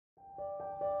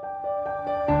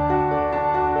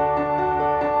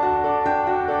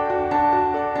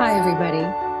Hi, everybody.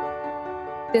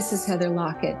 This is Heather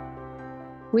Lockett.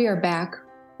 We are back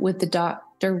with the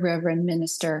Dr. Reverend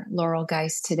Minister Laurel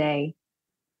Geise today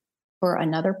for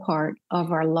another part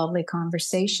of our lovely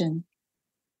conversation.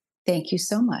 Thank you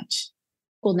so much.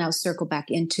 We'll now circle back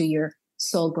into your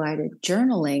soul-guided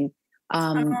journaling,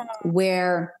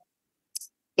 where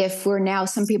if we're now,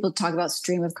 some people talk about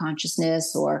stream of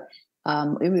consciousness or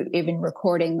even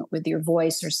recording with your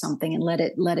voice or something and let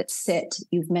it sit.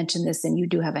 You've mentioned this, and you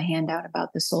do have a handout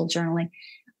about the soul journaling,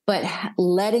 but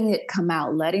letting it come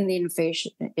out, letting the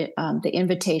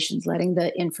invitations, letting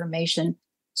the information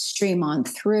stream on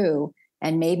through,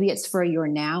 and maybe it's for your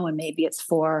now, and maybe it's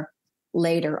for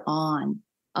later on.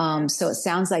 So it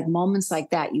sounds like moments like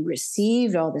that, you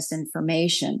received all this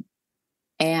information,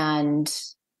 and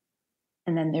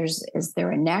then is there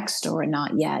a next or a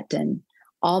not yet, and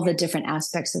all the different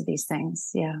aspects of these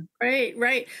things. Yeah.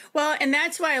 Right. Well, and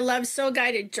that's why I love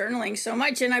soul-guided journaling so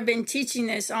much. And I've been teaching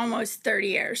this almost 30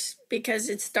 years because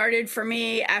it started for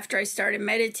me after I started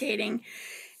meditating.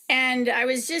 And I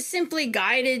was just simply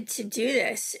guided to do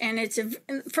this. And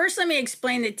first, let me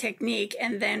explain the technique,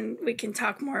 and then we can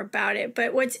talk more about it.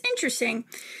 But what's interesting,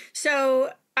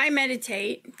 so I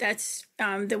meditate. That's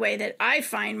the way that I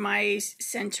find my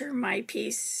center, my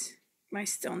peace, my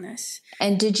stillness.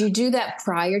 And did you do that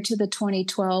prior to the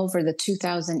 2012 or the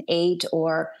 2008,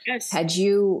 or yes. had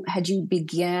you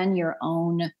began your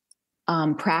own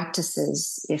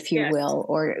practices, if you yes. will?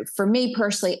 Or for me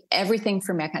personally, everything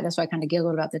for me, that's why I kind of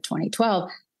giggled about the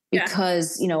 2012,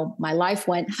 because, my life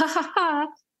went, ha, ha, ha.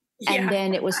 Yeah. And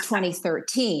then it was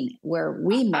 2013 where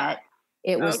we met.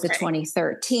 It was the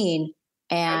 2013.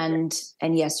 And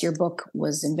yes, your book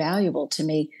was invaluable to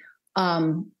me.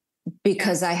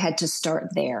 Because I had to start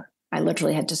there. I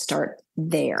literally had to start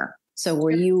there. So were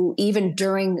you, even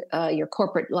during your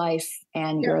corporate life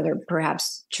and your other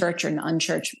perhaps church or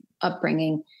unchurched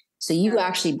upbringing, so you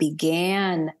actually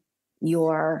began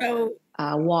your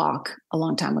walk a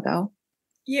long time ago?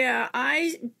 Yeah,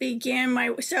 I began in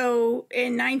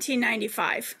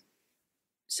 1995.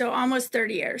 So almost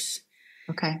 30 years.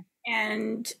 Okay.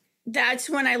 And that's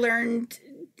when I learned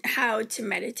how to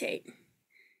meditate.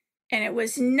 And it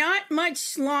was not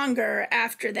much longer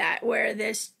after that where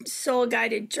this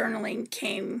soul-guided journaling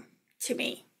came to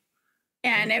me.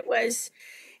 And it was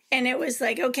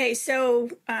like, okay, so,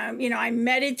 I'm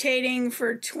meditating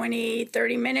for 20,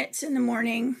 30 minutes in the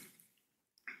morning.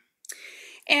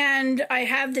 And I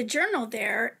have the journal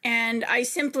there, and I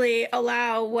simply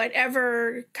allow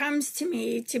whatever comes to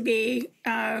me to be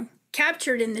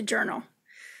captured in the journal.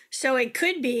 So it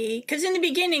could be, because in the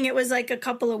beginning it was like a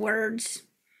couple of words.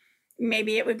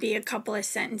 Maybe it would be a couple of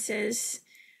sentences.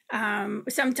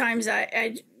 Sometimes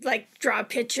I like draw a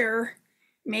picture.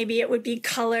 Maybe it would be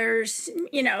colors,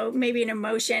 maybe an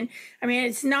emotion. I mean,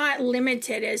 it's not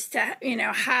limited as to,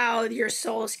 how your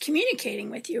soul's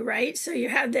communicating with you, right? So you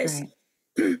have this,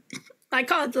 I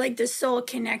call it like the soul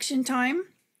connection time,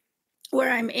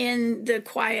 where I'm in the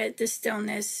quiet, the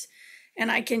stillness,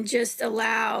 and I can just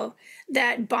allow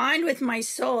that bond with my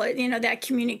soul, that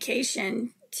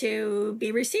communication to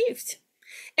be received.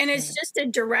 And it's just a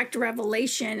direct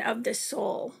revelation of the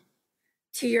soul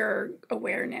to your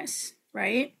awareness,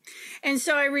 right? And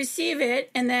so I receive it,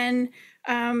 and then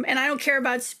and I don't care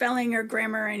about spelling or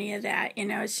grammar or any of that,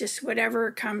 it's just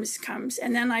whatever comes.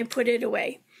 And then I put it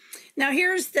away. Now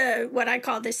here's what I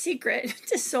call the secret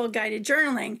to soul-guided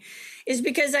journaling, is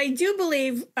because I do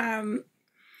believe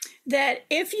that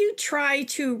if you try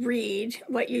to read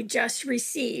what you just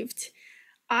received,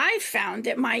 I found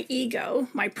that my ego,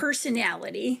 my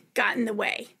personality, got in the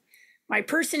way. My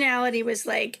personality was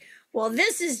like, well,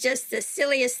 this is just the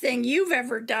silliest thing you've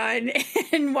ever done.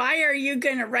 And why are you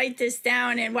going to write this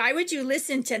down? And why would you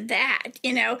listen to that?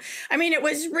 I mean, it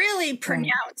was really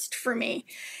pronounced for me.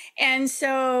 And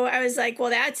so I was like,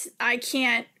 well, I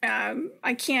can't,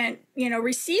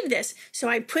 receive this. So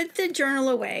I put the journal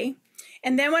away.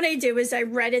 And then what I did was I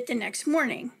read it the next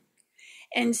morning.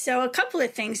 And so a couple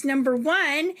of things. Number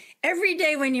one, every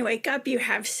day when you wake up, you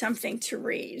have something to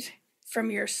read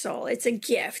from your soul. It's a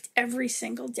gift every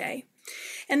single day.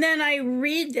 And then I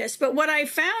read this. But what I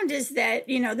found is that,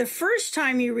 the first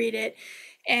time you read it,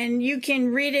 and you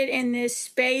can read it in this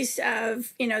space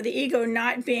of, the ego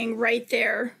not being right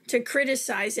there to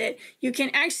criticize it, you can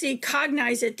actually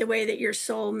cognize it the way that your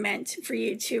soul meant for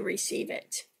you to receive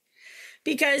it.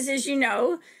 Because as you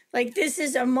know, like this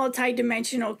is a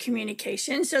multidimensional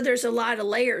communication, so there's a lot of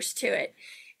layers to it.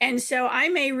 And so I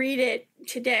may read it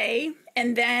today,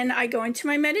 and then I go into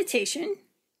my meditation,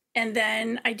 and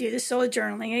then I do the soul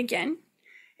journaling again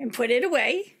and put it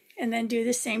away, and then do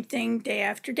the same thing day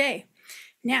after day.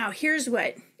 Now, here's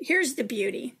the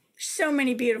beauty. So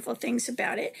many beautiful things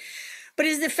about it. But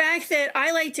is the fact that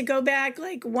I like to go back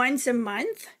like once a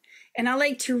month, and I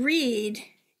like to read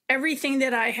everything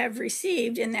that I have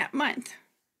received in that month.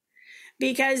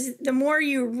 Because the more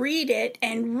you read it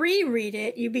and reread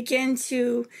it,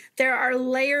 there are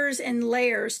layers and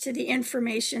layers to the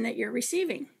information that you're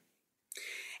receiving.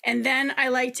 And then I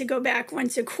like to go back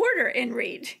once a quarter and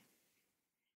read.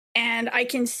 And I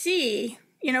can see,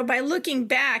 by looking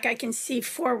back, I can see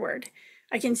forward.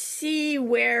 I can see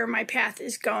where my path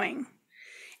is going.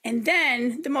 And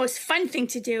then the most fun thing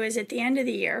to do is at the end of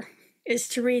the year is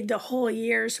to read the whole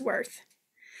year's worth.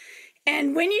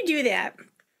 And when you do that,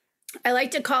 I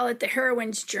like to call it the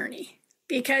heroine's journey,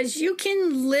 because you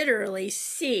can literally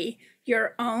see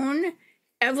your own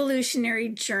evolutionary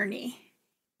journey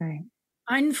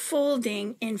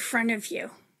unfolding in front of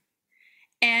you.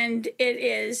 And it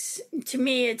is, to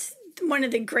me, it's one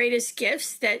of the greatest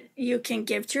gifts that you can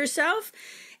give to yourself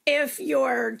if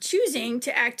you're choosing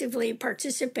to actively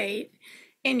participate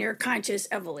in your conscious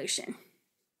evolution.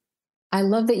 I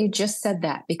love that you just said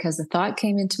that, because the thought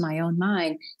came into my own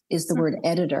mind is the word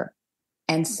editor.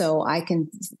 And so I've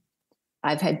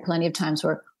had plenty of times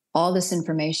where all this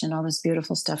information, all this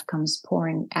beautiful stuff comes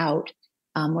pouring out,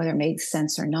 whether it makes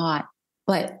sense or not.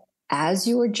 But as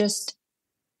you were just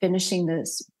finishing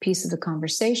this piece of the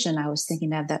conversation, I was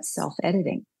thinking of that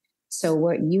self-editing. So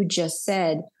what you just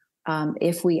said,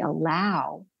 if we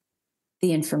allow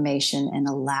the information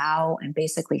and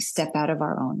basically step out of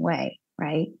our own way,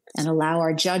 right? And allow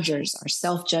our judges, our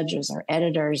self-judges, our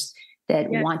editors that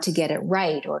want to get it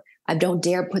right, or I don't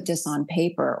dare put this on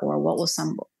paper, or what will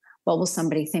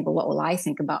somebody think, or what will I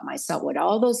think about myself? What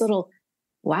all those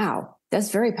wow,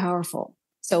 that's very powerful.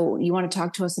 So you want to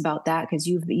talk to us about that, because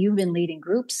you've been leading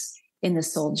groups in the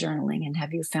soul journaling, and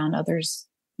have you found others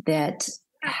that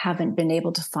haven't been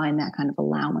able to find that kind of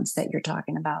allowance that you're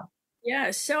talking about?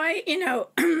 Yeah. So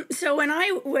so when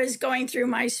I was going through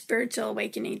my spiritual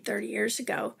awakening 30 years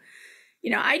ago,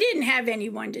 I didn't have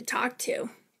anyone to talk to.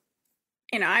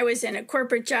 I was in a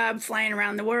corporate job, flying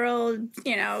around the world,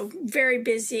 very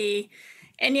busy.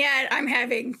 And yet I'm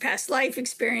having past life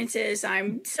experiences.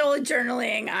 I'm soul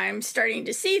journaling. I'm starting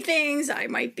to see things. I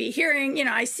might be hearing,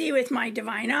 I see with my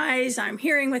divine eyes. I'm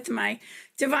hearing with my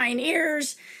divine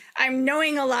ears. I'm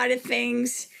knowing a lot of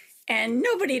things and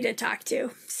nobody to talk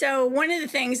to. So one of the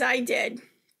things I did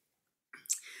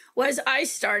was I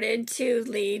started to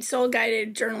lead soul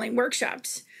guided journaling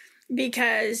workshops,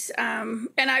 because, and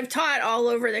I've taught all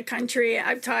over the country.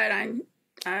 I've taught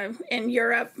in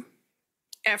Europe,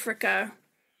 Africa,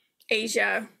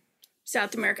 Asia,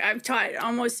 South America.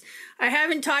 I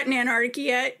haven't taught in Antarctica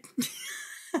yet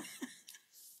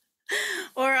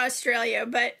or Australia,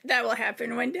 but that will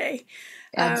happen one day.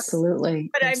 Absolutely.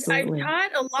 But Absolutely.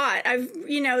 I've taught a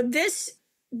lot.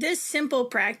 This simple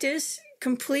practice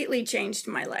completely changed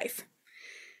my life,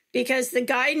 because the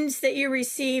guidance that you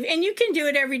receive, and you can do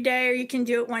it every day or you can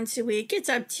do it once a week, it's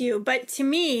up to you. But to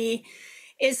me,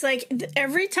 it's like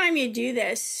every time you do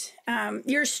this,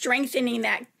 you're strengthening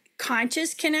that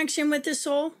conscious connection with the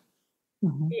soul.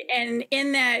 Mm-hmm. And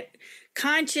in that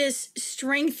conscious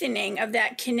strengthening of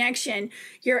that connection,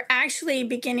 you're actually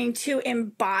beginning to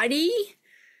embody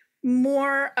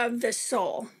more of the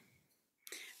soul.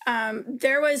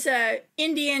 There was an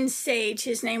Indian sage,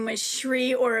 his name was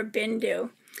Sri Aurobindo,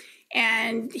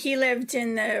 and he lived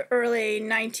in the early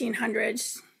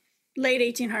 1900s, late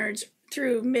 1800s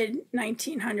through mid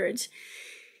 1900s.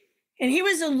 And he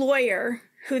was a lawyer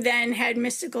who then had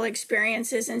mystical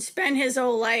experiences and spent his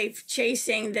whole life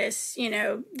chasing this,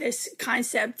 this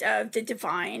concept of the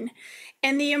divine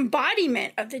and the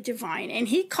embodiment of the divine. And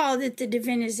he called it the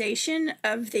divinization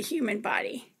of the human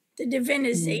body, the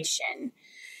divinization.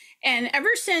 And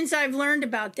ever since I've learned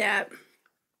about that,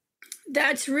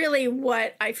 that's really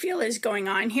what I feel is going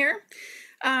on here.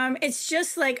 It's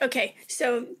just like, okay,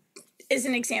 so as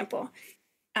an example,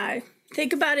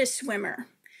 think about a swimmer.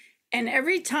 And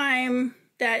every time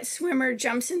that swimmer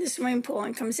jumps in the swimming pool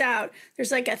and comes out,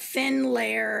 there's like a thin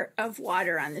layer of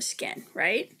water on the skin,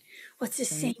 right? Well, it's the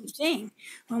same thing.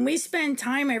 When we spend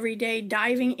time every day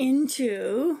diving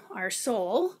into our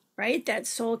soul, right, that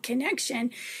soul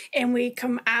connection, and we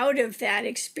come out of that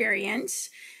experience,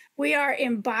 we are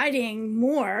embodying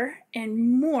more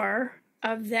and more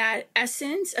of that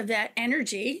essence, of that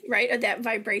energy, right, of that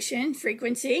vibration,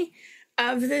 frequency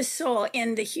of the soul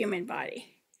in the human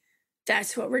body.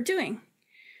 That's what we're doing.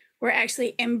 We're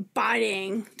actually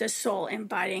embodying the soul,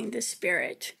 embodying the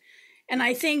spirit. And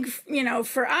I think,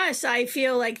 for us, I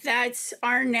feel like that's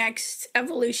our next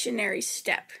evolutionary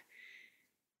step.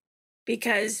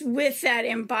 because with that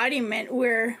embodiment,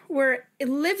 we're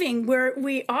living where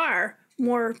we are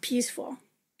more peaceful,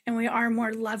 and we are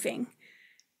more loving,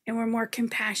 and we're more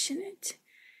compassionate,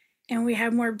 and we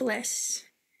have more bliss,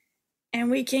 and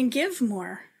we can give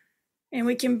more, and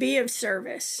we can be of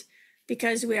service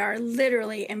because we are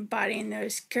literally embodying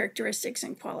those characteristics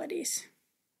and qualities.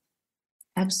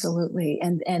 Absolutely.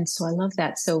 And so I love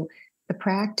that. So the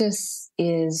practice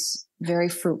is very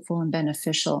fruitful and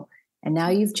beneficial. And now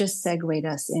you've just segued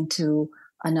us into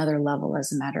another level,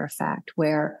 as a matter of fact,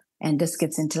 where, and this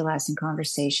gets into lasting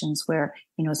conversations where,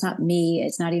 it's not me,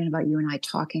 it's not even about you and I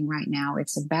talking right now.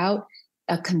 It's about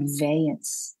a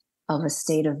conveyance of a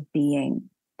state of being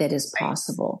that is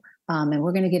possible. And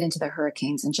we're going to get into the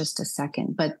hurricanes in just a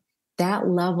second, but that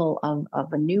level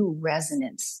of a new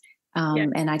resonance.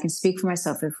 And I can speak for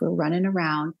myself. If we're running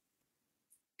around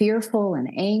fearful and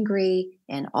angry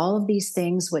and all of these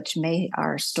things, which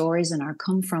our stories and our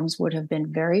come froms would have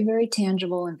been very, very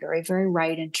tangible and very, very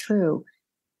right and true.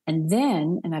 And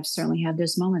then, and I've certainly had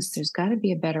those moments, there's got to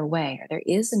be a better way, or there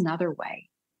is another way,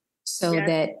 so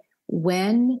that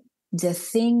when the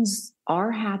things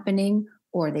are happening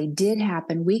or they did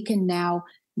happen, we can now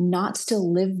not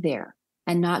still live there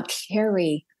and not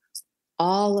carry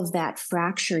all of that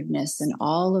fracturedness and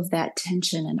all of that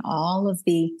tension and all of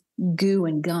the goo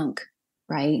and gunk,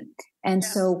 right? And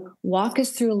so walk us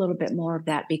through a little bit more of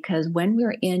that, because when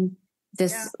we're in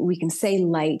this, we can say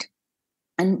light,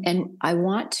 and I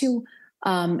want to,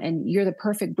 and you're the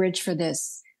perfect bridge for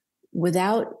this,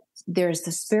 there's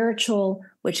the spiritual,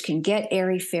 which can get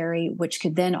airy-fairy, which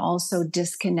could then also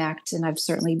disconnect. And I've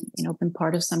certainly, been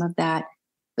part of some of that.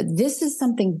 But this is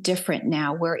something different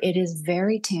now, where it is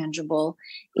very tangible.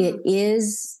 It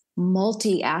is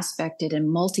multi-aspected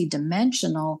and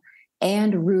multi-dimensional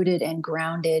and rooted and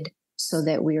grounded, so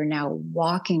that we are now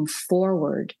walking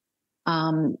forward.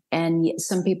 And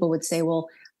some people would say, well,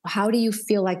 how do you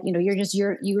feel like,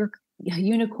 you're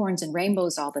unicorns and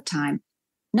rainbows all the time?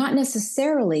 Not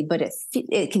necessarily, but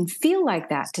it can feel like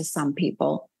that to some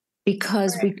people,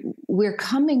 because we're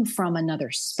coming from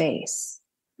another space.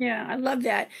 Yeah, I love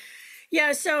that.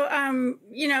 Yeah, so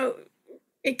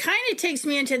it kind of takes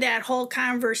me into that whole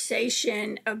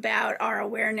conversation about our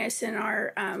awareness and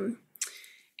our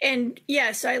and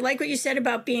yes, I like what you said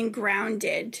about being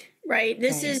grounded, right?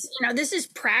 This is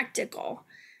practical.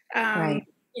 Right.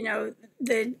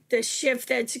 The shift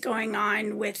that's going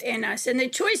on within us, and the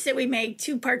choice that we make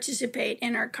to participate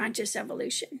in our conscious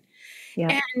evolution.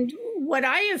 Yeah. And what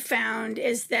I have found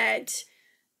is that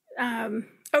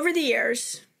over the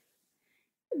years,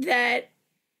 that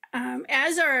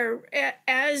as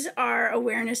our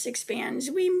awareness expands,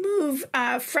 we move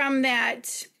from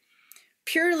that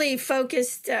purely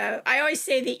focused. I always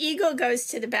say the ego goes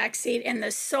to the backseat, and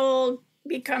the soul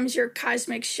becomes your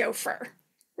cosmic chauffeur.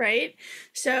 Right?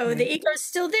 So the ego is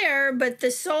still there, but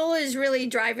the soul is really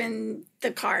driving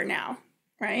the car now.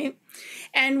 Right?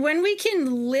 And when we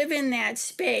can live in that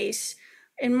space,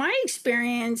 in my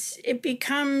experience,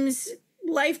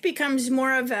 life becomes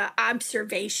more of an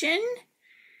observation.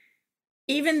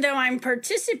 Even though I'm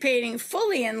participating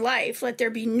fully in life, let there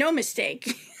be no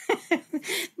mistake.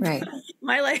 Right.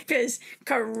 My life is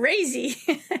crazy,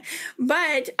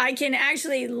 but I can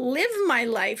actually live my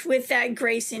life with that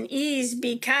grace and ease,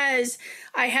 because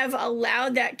I have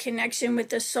allowed that connection with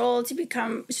the soul to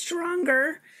become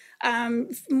stronger,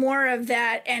 more of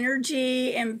that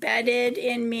energy embedded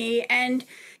in me. And,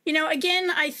 again,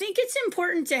 I think it's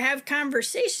important to have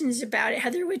conversations about it,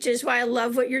 Heather, which is why I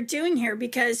love what you're doing here,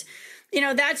 because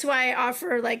that's why I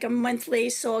offer like a monthly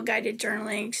soul guided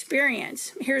journaling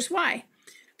experience. Here's why.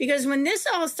 Because when this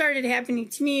all started happening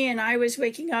to me, and I was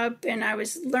waking up and I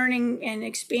was learning and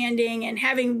expanding and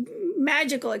having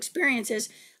magical experiences,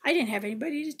 I didn't have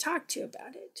anybody to talk to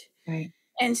about it. Right.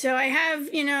 And so I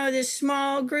have, this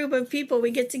small group of people.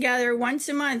 We get together once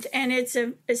a month, and it's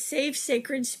a safe,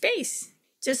 sacred space,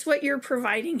 just what you're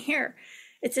providing here.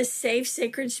 It's a safe,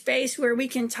 sacred space where we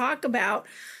can talk about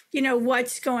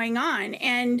what's going on.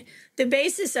 And the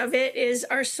basis of it is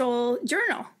our soul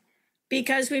journal,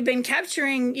 because we've been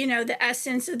capturing, the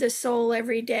essence of the soul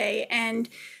every day, and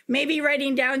maybe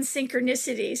writing down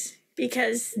synchronicities,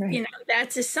 because,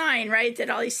 that's a sign, right? That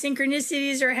all these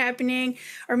synchronicities are happening,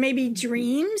 or maybe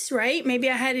dreams, right? Maybe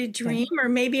I had a dream, or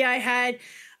maybe I had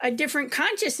a different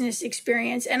consciousness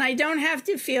experience, and I don't have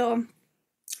to feel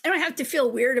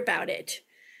weird about it.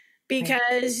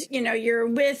 Because, you're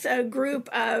with a group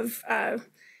of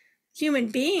human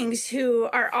beings who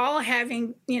are all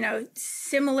having,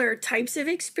 similar types of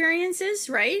experiences,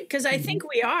 right? Because I think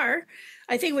we are.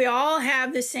 I think we all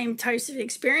have the same types of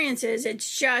experiences.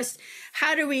 It's just,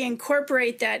 how do we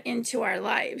incorporate that into our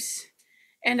lives?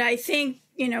 And I think,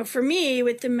 for me,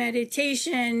 with the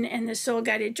meditation and the soul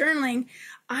guided journaling,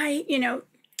 I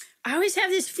always have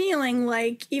this feeling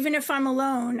like, even if I'm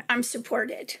alone, I'm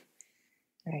supported.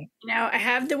 Right. I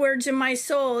have the words in my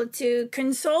soul to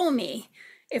console me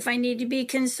if I need to be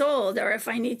consoled, or if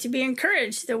I need to be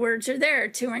encouraged. The words are there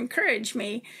to encourage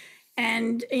me.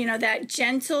 And, that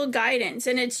gentle guidance.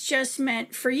 And it's just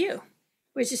meant for you,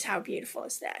 which is how beautiful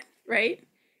is that, right?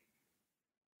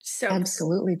 So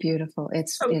absolutely beautiful.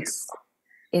 It's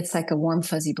like a warm,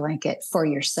 fuzzy blanket for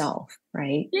yourself,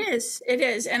 right? It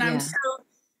is. And I'm so,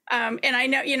 and I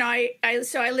know,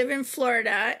 so I live in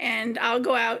Florida, and I'll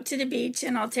go out to the beach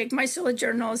and I'll take my soul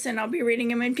journals and I'll be reading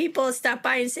them, and people stop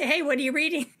by and say, "Hey, what are you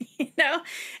reading?"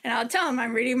 And I'll tell them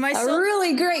I'm reading my soul. A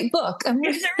really great book. I'm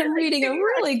reading a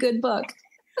really good book.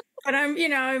 But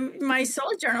my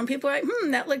soul journal, people are like,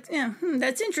 that looks,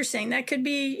 that's interesting. That could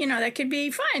be, that could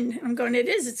be fun. I'm going, it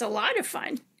is. It's a lot of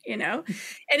fun, and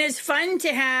it's fun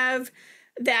to have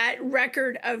that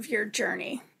record of your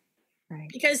journey. Right.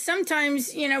 Because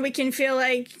sometimes, we can feel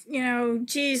like,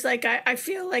 geez, like I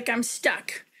feel like I'm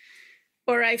stuck,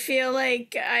 or I feel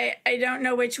like I don't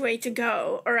know which way to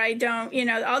go, or I don't,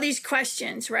 all these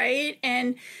questions, right?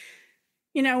 And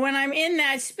when I'm in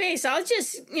that space, I'll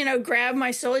just, grab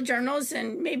my soul journals,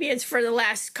 and maybe it's for the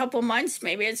last couple months,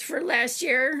 maybe it's for last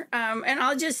year. And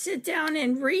I'll just sit down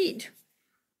and read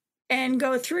and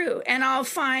go through, and I'll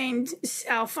find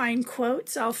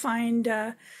quotes. I'll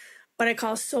find what I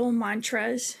call soul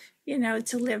mantras,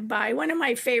 to live by. One of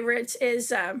my favorites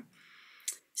is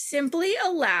simply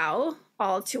allow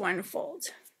all to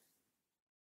unfold.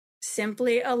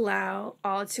 Simply allow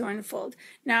all to unfold.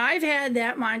 Now, I've had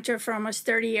that mantra for almost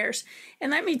 30 years.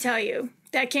 And let me tell you,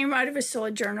 that came out of a soul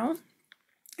journal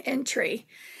entry.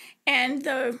 And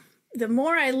the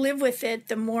more I live with it,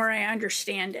 the more I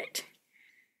understand it.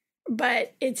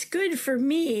 But it's good for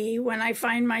me when I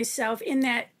find myself in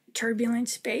that turbulent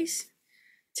space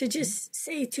to just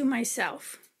say to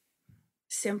myself,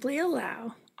 simply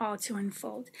allow all to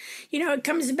unfold. It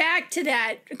comes back to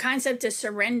that concept of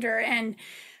surrender. And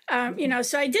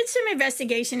so I did some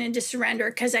investigation into surrender,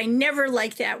 because I never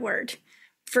liked that word.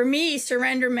 For me,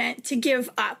 surrender meant to give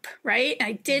up, right?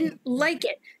 I didn't like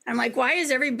it. I'm like, why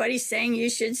is everybody saying you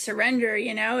should surrender,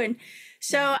 And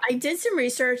so I did some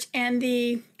research, and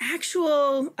the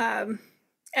actual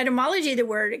etymology of the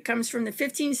word, it comes from the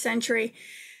 15th century,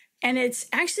 and it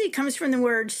actually comes from the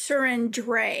word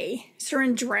surrendre.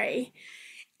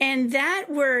 And that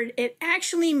word, it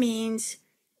actually means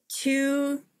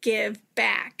to give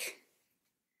back.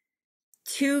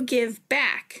 To give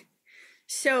back.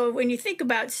 So when you think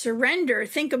about surrender,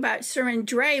 think about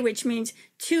surrendre, which means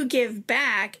to give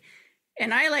back.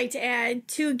 And I like to add,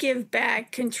 to give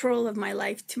back control of my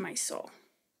life to my soul.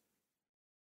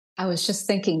 I was just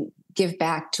thinking, give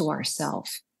back to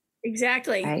ourselves.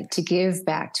 Exactly. Right? To give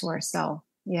back to ourselves.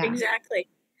 Yeah. Exactly.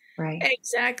 Right.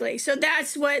 Exactly. So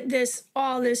that's what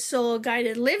all this soul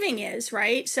guided living is,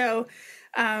 right? So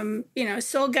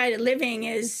soul guided living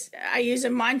is, I use a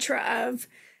mantra of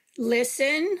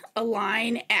listen,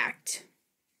 align, act.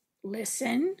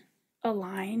 Listen,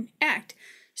 align, act.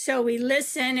 So we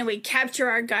listen and we capture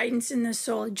our guidance in the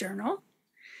soul journal.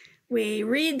 We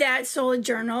read that soul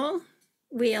journal,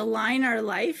 we align our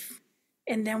life,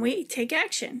 and then we take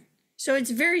action. So it's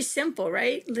very simple,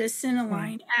 right? Listen,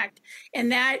 align, act.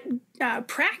 And that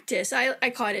practice, I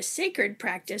call it a sacred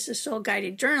practice, a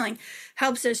soul-guided journaling,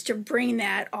 helps us to bring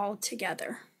that all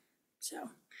together. So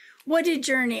what a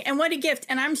journey and what a gift.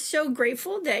 And I'm so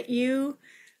grateful that you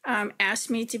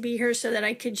asked me to be here so that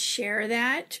I could share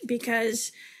that,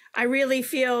 because I really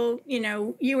feel,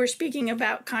 you were speaking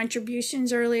about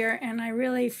contributions earlier, and I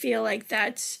really feel like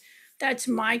that's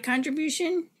my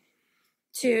contribution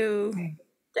to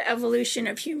the evolution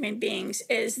of human beings,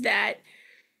 is that,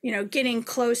 getting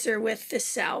closer with the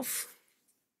self,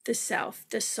 the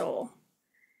soul,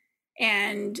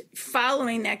 and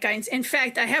following that guidance. In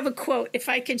fact, I have a quote, if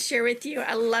I could share with you.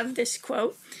 I love this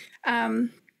quote.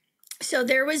 So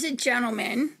there was a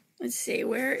gentleman, let's see,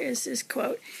 where is this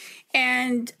quote?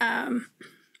 And in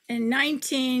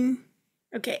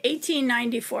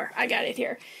 1894, I got it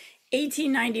here,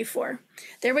 1894,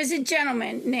 there was a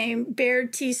gentleman named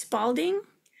Baird T. Spalding,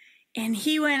 and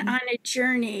he went on a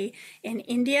journey in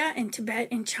India and Tibet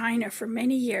and China for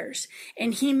many years.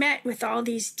 And he met with all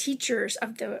these teachers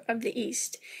of the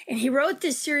East. And he wrote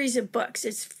this series of books.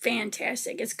 It's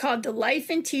fantastic. It's called The Life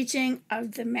and Teaching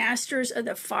of the Masters of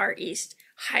the Far East.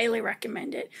 Highly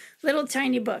recommend it. Little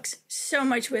tiny books, so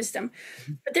much wisdom.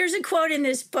 But there's a quote in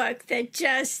this book that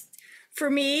just, for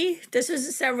me, this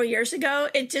was several years ago,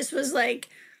 it just was like,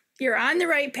 you're on the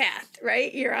right path,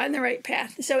 right? You're on the right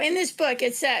path. So in this book,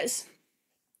 it says,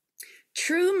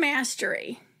 true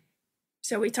mastery.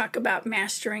 So we talk about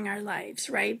mastering our lives,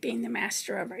 right? Being the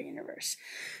master of our universe.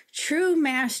 True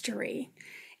mastery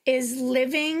is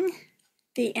living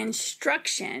the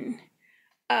instruction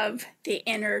of the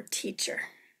inner teacher.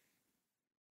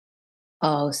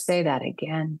 Oh, say that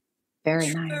again.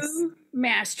 Very True nice.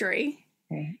 mastery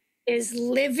is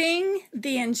living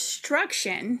the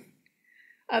instruction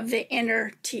of the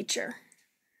inner teacher.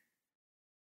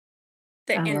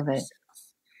 The I inner love it. self.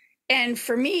 And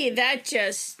for me, that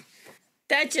just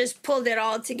pulled it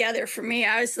all together for me.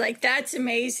 I was like, that's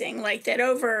amazing. Like that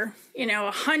over,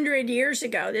 100 years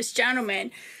ago, this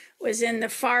gentleman was in the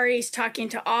Far East talking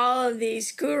to all of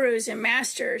these gurus and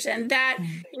masters. And that,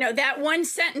 that one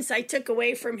sentence I took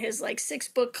away from his like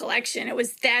 6-book collection, it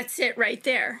was, that's it right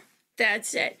there.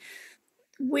 That's it.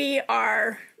 We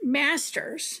are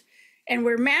masters. And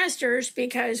we're masters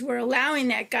because we're allowing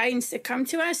that guidance to come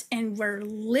to us and we're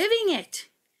living it.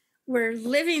 We're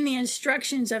living the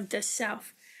instructions of the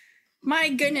self. My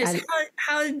goodness,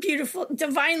 how beautiful,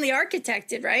 divinely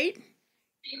architected, right?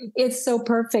 It's so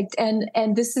perfect.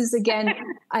 And this is, again,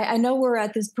 I know we're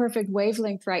at this perfect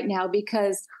wavelength right now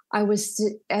because I was,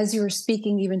 as you were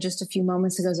speaking even just a few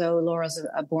moments ago, oh, Laurel's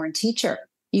a born teacher.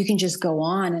 You can just go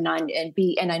on and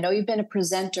I know you've been a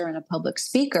presenter and a public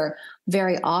speaker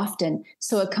very often.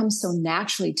 So it comes so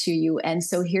naturally to you. And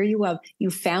so here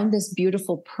you found this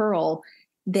beautiful pearl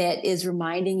that is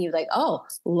reminding you like, oh,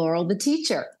 Laurel, the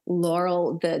teacher,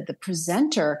 Laurel, the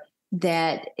presenter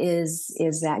that is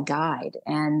that guide.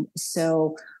 And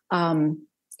so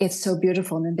it's so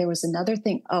beautiful. And then there was another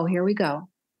thing. Oh, here we go.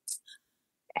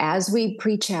 As we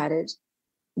pre-chatted,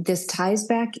 this ties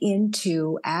back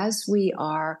into as we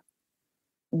are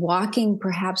walking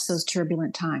perhaps those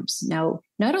turbulent times. Now,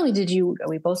 not only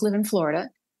we both live in Florida,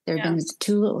 there have been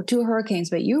two hurricanes,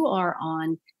 but you are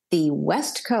on the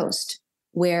West Coast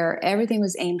where everything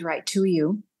was aimed right to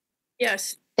you.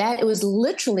 Yes. That it was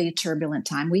literally a turbulent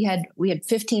time. We had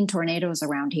 15 tornadoes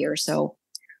around here. So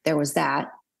there was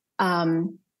that.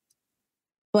 But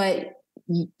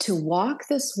to walk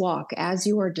this walk as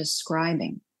you are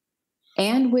describing,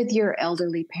 and with your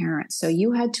elderly parents. So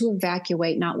you had to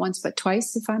evacuate not once, but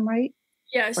twice, if I'm right?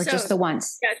 Yeah. Or just the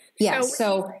once? Yes.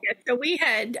 So we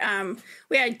had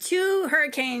 2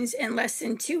 hurricanes in less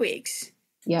than 2 weeks.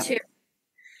 Yeah. 2.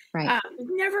 Right.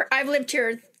 I've lived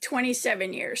here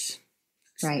 27 years.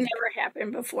 It's right. Never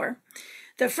happened before.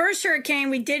 The first hurricane,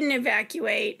 we didn't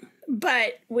evacuate,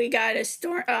 but we got a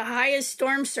highest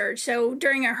storm surge. So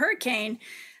during a hurricane,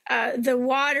 the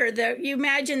water, you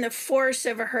imagine the force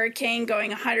of a hurricane going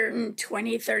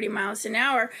 120, 30 miles an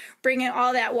hour, bringing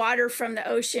all that water from the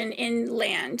ocean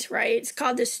inland, right? It's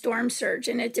called the storm surge,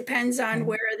 and it depends on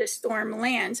where the storm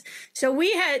lands. So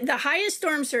we had the highest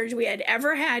storm surge we had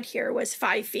ever had here was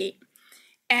 5 feet,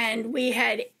 and we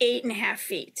had 8.5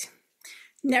 feet.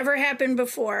 Never happened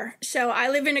before. So I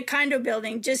live in a condo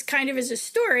building, just kind of as a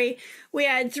story. We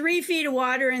had 3 feet of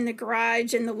water in the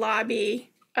garage and the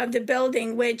lobby of the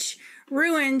building, which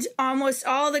ruined almost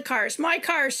all the cars. My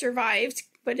car survived,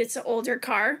 but it's an older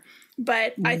car.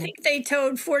 But I think they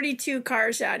towed 42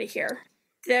 cars out of here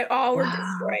that all were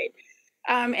destroyed.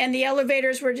 And the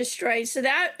elevators were destroyed. So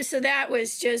that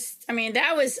was just,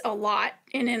 that was a lot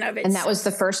in and of itself. And that was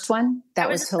the first one? That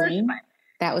was Helene?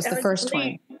 That was the first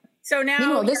one. So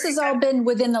now this has all been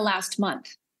within the last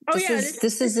month.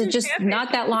 This is just happened.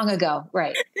 Not that long ago,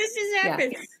 right? This has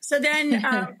happened. Yeah. So then,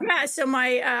 so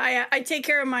I take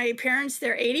care of my parents.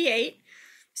 They're 88.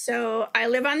 So I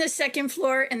live on the 2nd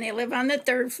floor and they live on the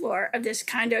 3rd floor of this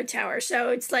condo tower. So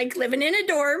it's like living in a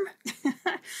dorm.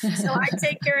 So I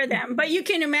take care of them. But you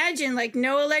can imagine like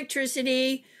no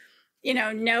electricity,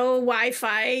 no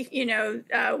Wi-Fi,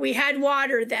 we had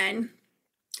water then,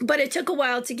 but it took a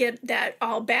while to get that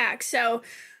all back. So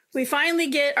we finally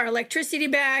get our electricity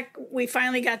back. We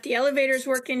finally got the elevators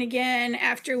working again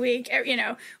after we're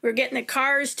getting the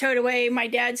cars towed away. My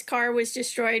dad's car was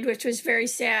destroyed, which was very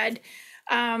sad.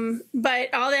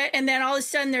 But all that, and then all of a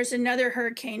sudden there's another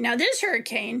hurricane. Now this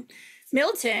hurricane,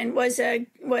 Milton,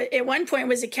 at one point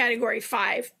was a Category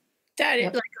 5. That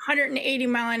like 180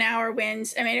 mile an hour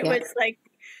winds. It was like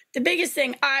the biggest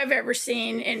thing I've ever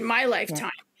seen in my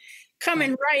lifetime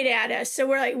coming right at us. So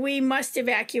we're like, we must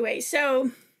evacuate.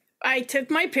 So I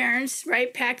took my parents,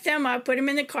 packed them up, put them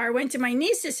in the car, went to my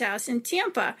niece's house in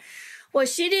Tampa. Well,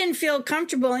 she didn't feel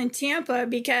comfortable in Tampa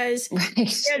because Right.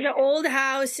 there's an old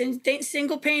house and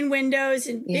single pane windows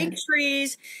and big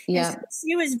trees. And so Yeah.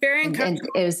 she was very And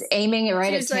uncomfortable. it was aiming it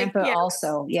right She at was like, Tampa yeah,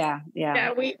 also. Yeah.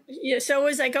 Yeah. so it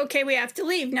was like, okay, we have to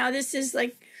leave. Now this is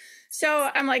like, so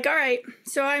I'm like, all right.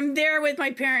 So I'm there with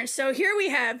my parents. So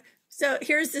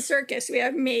here's the circus. We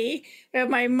have me, we have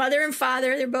my mother and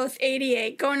father. They're both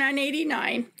 88, going on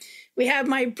 89. We have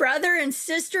my brother and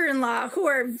sister-in-law who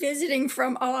are visiting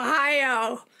from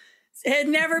Ohio. Had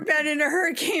never been in a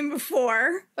hurricane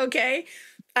before. Okay.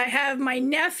 I have my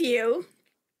nephew,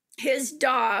 his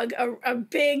dog, a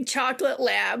big chocolate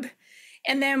lab,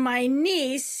 and then my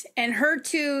niece and her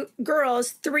two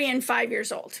girls, 3 and 5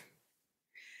 years old.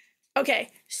 Okay,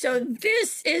 so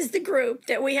this is the group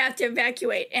that we have to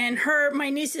evacuate. And my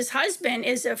niece's husband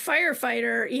is a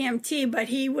firefighter, EMT, but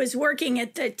he was working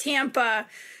at the Tampa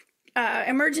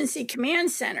Emergency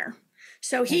Command Center.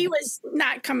 So he was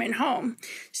not coming home.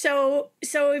 So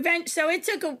it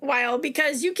took a while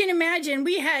because you can imagine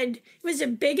it was the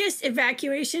biggest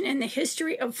evacuation in the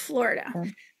history of Florida.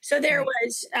 So there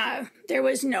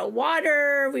was no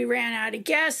water. We ran out of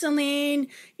gasoline,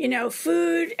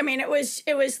 food. I mean, it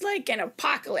was like an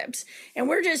apocalypse, and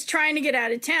we're just trying to get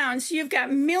out of town. So you've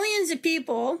got millions of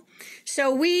people.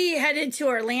 So we headed to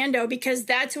Orlando because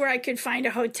that's where I could find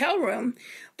a hotel room.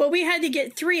 But we had to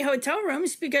get 3 hotel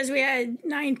rooms because we had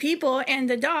 9 people and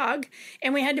the dog,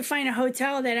 and we had to find a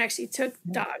hotel that actually took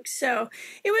dogs. So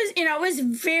it was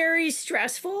very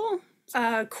stressful,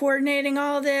 coordinating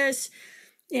all this,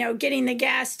 getting the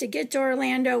gas to get to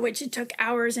Orlando, which it took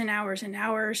hours and hours and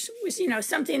hours. It was,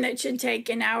 something that should take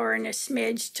an hour and a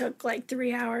smidge took like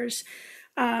 3 hours.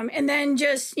 And then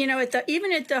just,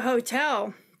 even at the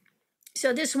hotel.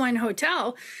 So this one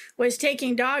hotel was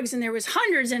taking dogs, and there was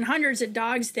hundreds and hundreds of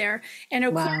dogs there. And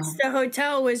of course, the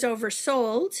hotel was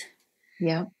oversold.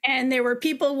 Yeah. And there were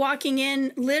people walking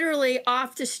in literally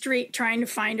off the street trying to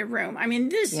find a room. I mean,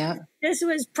 this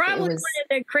was probably one of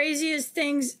the craziest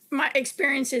my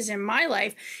experiences in my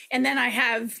life. And then I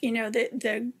have,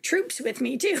 the troops with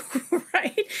me too,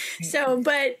 right? So,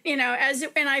 but, and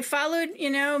I followed,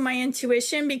 my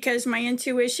intuition, because my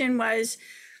intuition was,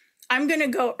 I'm going to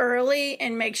go early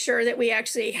and make sure that we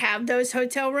actually have those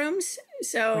hotel rooms.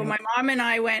 So my mom and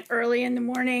I went early in the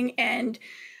morning, and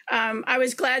I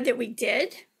was glad that we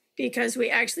did, because we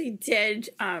actually did,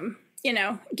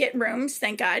 get rooms,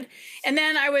 thank God. And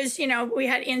then I was, we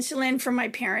had insulin from my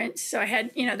parents. So I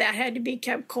had, that had to be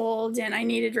kept cold, and I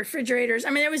needed refrigerators. I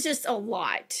mean, it was just a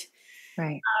lot.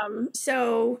 Right.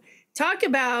 So talk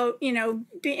about,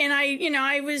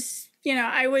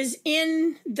 I was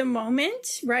in the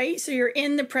moment, right? So you're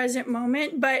in the present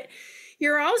moment, but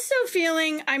you're also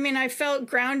feeling, I felt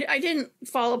grounded. I didn't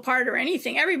fall apart or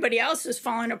anything. Everybody else was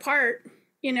falling apart,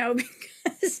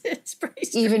 because it's pretty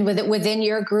strange. Even within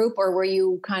your group, or were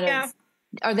you kind of,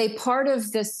 are they part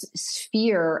of this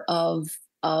sphere of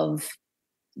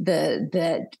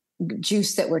the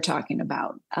juice that we're talking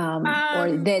about?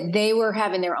 Or that they were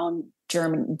having their own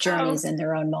journeys and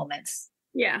their own moments?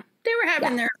 Yeah, they were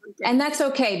having their own thing. And that's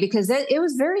okay, because it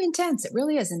was very intense. It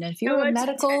really is. And if you're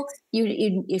medical,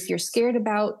 if you're scared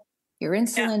about your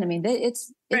insulin, I mean,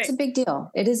 it's a big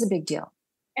deal. It is a big deal.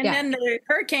 And then the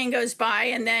hurricane goes by,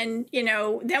 and then,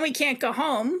 then we can't go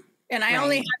home. And I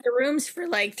only had the rooms for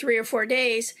like 3 or 4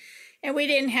 days, and we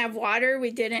didn't have water.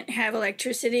 We didn't have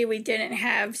electricity. We didn't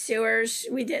have sewers.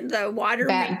 We didn't, the water.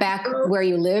 Back where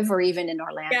you live, or even in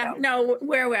Orlando? Yeah, no,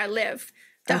 where I live.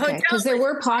 Because there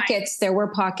were pockets that there were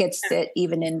pockets,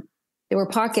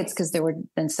 because there were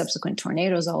then subsequent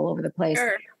tornadoes all over the place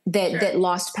that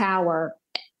lost power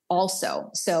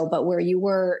also. So, but where you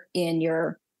were in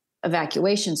your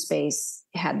evacuation space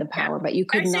had the power, but you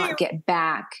could not get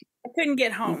back. I couldn't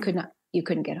get home. You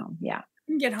couldn't get home. Yeah.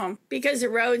 Couldn't get home because the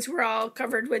roads were all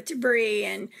covered with debris.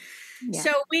 And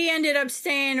so we ended up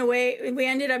staying away. We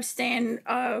ended up staying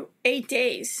 8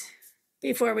 days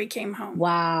before we came home.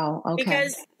 Wow. Okay.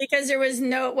 Because there was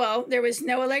no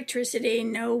electricity,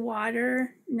 no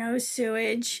water, no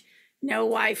sewage, no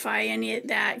Wi-Fi, any of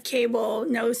that, cable,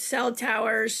 no cell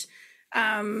towers,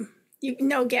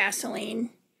 no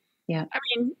gasoline. Yeah. I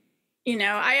mean,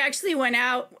 I actually went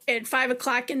out at 5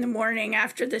 o'clock in the morning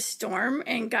after the storm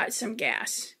and got some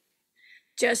gas,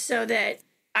 just so that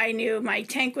I knew my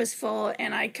tank was full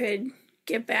and I could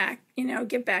get back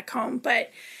home.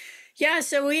 But yeah,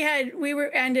 so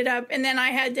ended up, and then I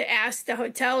had to ask the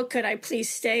hotel, could I please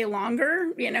stay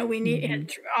longer? We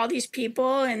had all these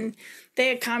people, and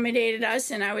they accommodated us,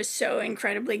 and I was so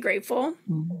incredibly grateful.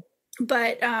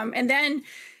 But, and then,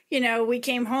 we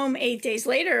came home 8 days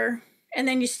later, and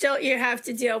then you have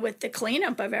to deal with the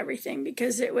cleanup of everything,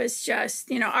 because it was just,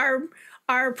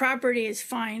 our property is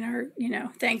fine.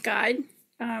 Thank God,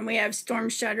 we have storm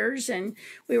shutters and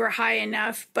we were high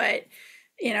enough, but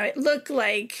it looked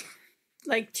like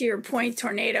to your point,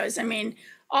 tornadoes. I mean,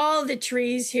 all the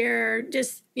trees here,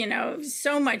 just,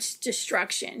 so much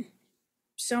destruction.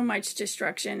 So much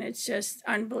destruction. It's just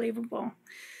unbelievable.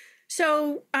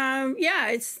 So,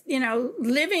 it's,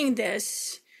 living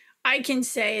this, I can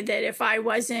say that if I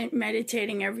wasn't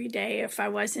meditating every day, if I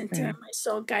wasn't doing my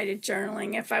soul guided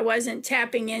journaling, if I wasn't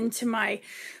tapping into my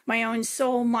own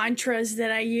soul mantras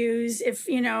that I use, if,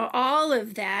 all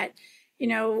of that,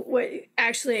 what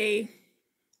actually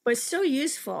was so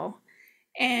useful,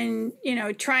 and,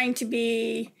 trying to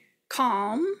be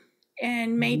calm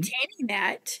and maintaining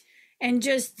that, and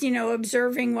just,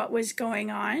 observing what was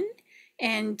going on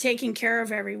and taking care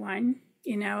of everyone,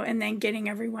 and then getting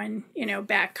everyone,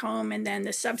 back home. And then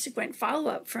the subsequent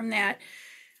follow-up from that.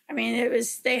 I mean,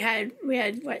 we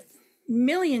had what,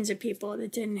 millions of people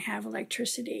that didn't have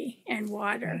electricity and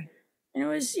water. And it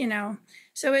was,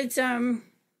 so it's,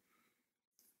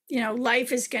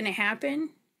 life is going to happen.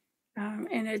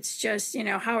 And it's just,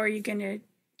 how are you going to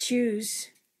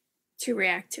choose to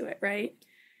react to it, right?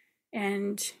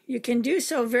 And you can do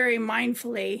so very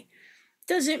mindfully.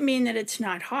 Doesn't mean that it's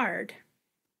not hard.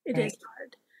 It is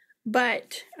hard.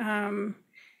 But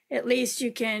at least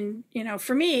you can,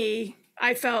 for me,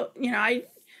 I felt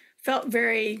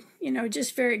very,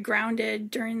 just very grounded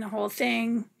during the whole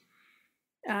thing.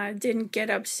 Didn't get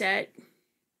upset,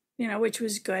 which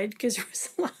was good, because there was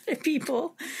a lot of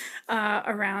people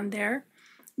around there.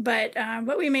 But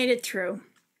we made it through,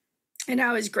 and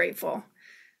I was grateful.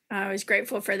 I was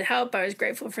grateful for the help. I was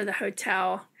grateful for the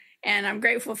hotel. And I'm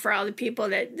grateful for all the people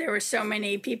that there were so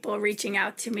many people reaching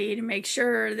out to me to make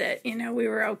sure that, we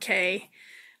were okay.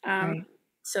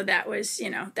 So that was,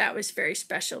 that was very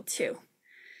special too.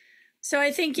 So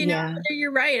I think,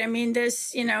 you're right. I mean,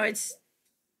 this,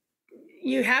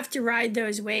 you have to ride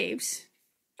those waves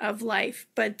of life.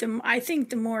 But I think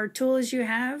the more tools you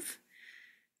have,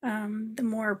 the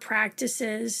more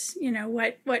practices,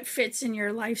 what fits in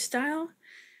your lifestyle,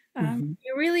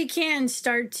 you really can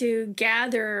start to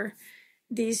gather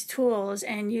these tools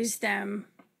and use them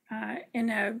in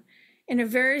a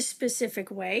very specific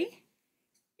way,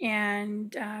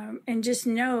 and just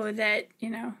know that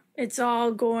it's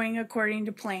all going according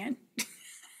to plan.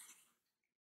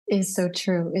 It's so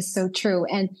true. It's so true.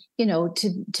 And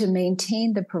to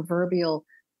maintain the proverbial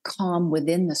calm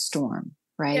within the storm,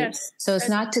 right? Yes, so it's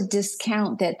not to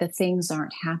discount that the things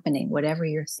aren't happening, whatever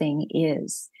your thing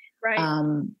is.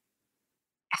 Right.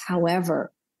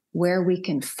 However, where we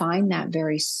can find that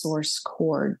very source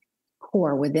core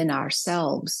within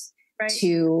ourselves,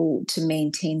 to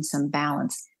maintain some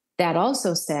balance. That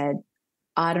also said,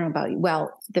 I don't know about you,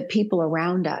 well, the people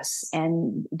around us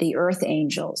and the earth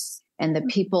angels and the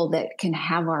people that can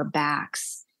have our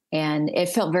backs. And it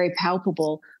felt very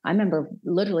palpable. I remember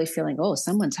literally feeling, oh,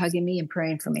 someone's hugging me and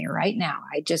praying for me right now.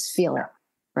 I just feel it,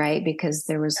 right? Because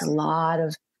there was a lot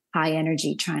of high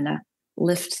energy trying to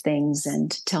lift things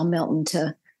and tell Milton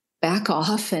to back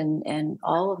off and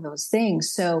all of those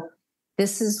things. So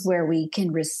this is where we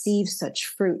can receive such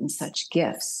fruit and such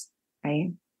gifts,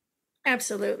 right?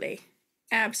 Absolutely.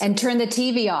 And turn the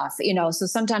TV off, so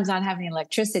sometimes not having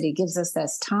electricity gives us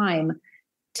this time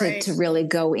to really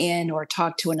go in or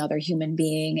talk to another human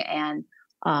being and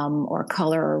or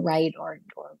color or write or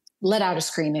let out a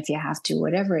scream if you have to,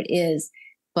 whatever it is,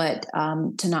 but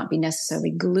to not be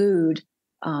necessarily glued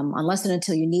unless and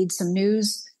until you need some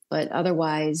news. But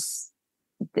otherwise,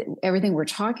 everything we're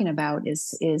talking about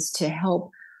is to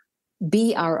help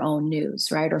be our own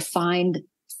news, right? Or find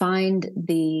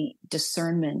the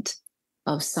discernment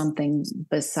of something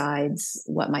besides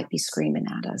what might be screaming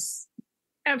at us.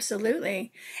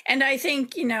 Absolutely. And I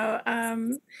think,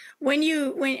 when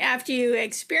after you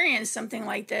experience something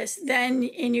like this, and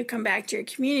you come back to your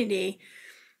community,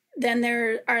 then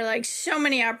there are like so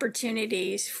many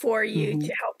opportunities for you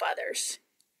to help others.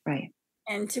 Right.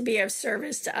 And to be of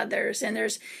service to others. And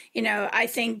there's, I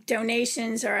think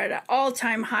donations are at an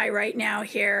all-time high right now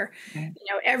here. Right.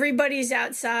 Everybody's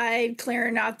outside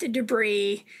clearing off the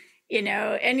debris.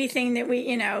 Anything that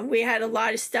we had a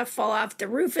lot of stuff fall off the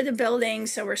roof of the building,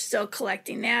 so we're still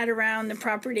collecting that around the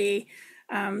property.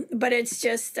 But it's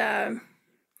just, and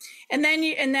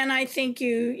then I think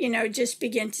you just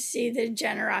begin to see the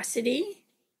generosity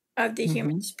of the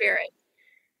human spirit,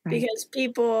 because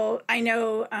people I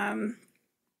know,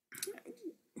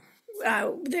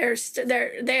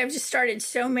 they have just started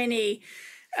so many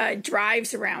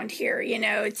drives around here,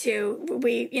 it's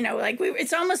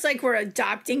almost like we're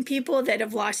adopting people that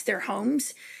have lost their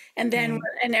homes and then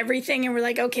and everything. And we're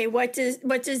like, okay, what does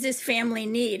this family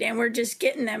need? And we're just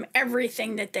getting them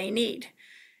everything that they need.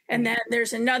 And then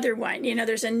there's another one,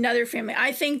 there's another family.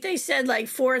 I think they said like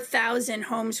 4,000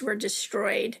 homes were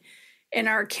destroyed in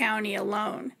our county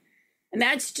alone. And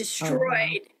that's destroyed. Oh,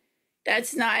 wow.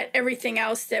 That's not everything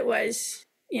else that was,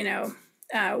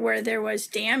 where there was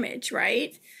damage,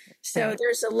 right? So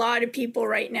there's a lot of people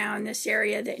right now in this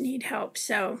area that need help.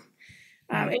 So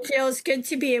it feels good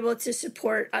to be able to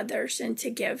support others and to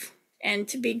give and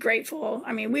to be grateful.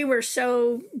 I mean, we were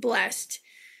so blessed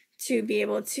to be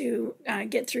able to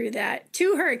get through that.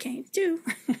 Two hurricanes, two,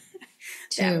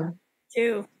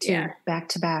 yeah, back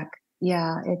to back.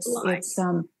 Yeah, it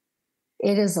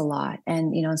is a lot.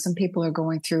 And, some people are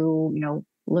going through,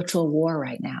 literal war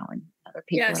right now, and other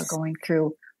people are going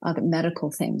through other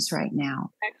medical things right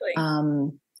now. Exactly.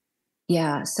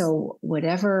 Yeah. So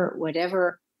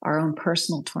whatever our own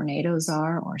personal tornadoes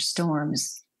are or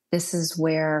storms, this is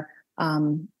where,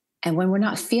 and when we're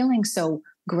not feeling so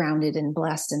grounded and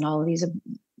blessed and all of these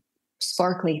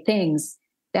sparkly things,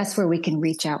 that's where we can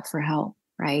reach out for help,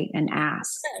 right? And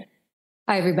ask.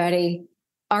 Hi, everybody.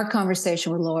 Our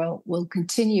conversation with Laurel will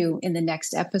continue in the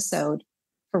next episode.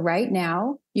 For right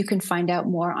now, you can find out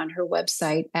more on her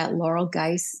website at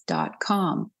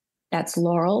laurelgeise.com. That's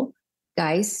Laurel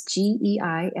Geise,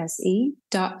 Geise.com.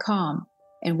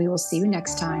 And we will see you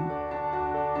next time.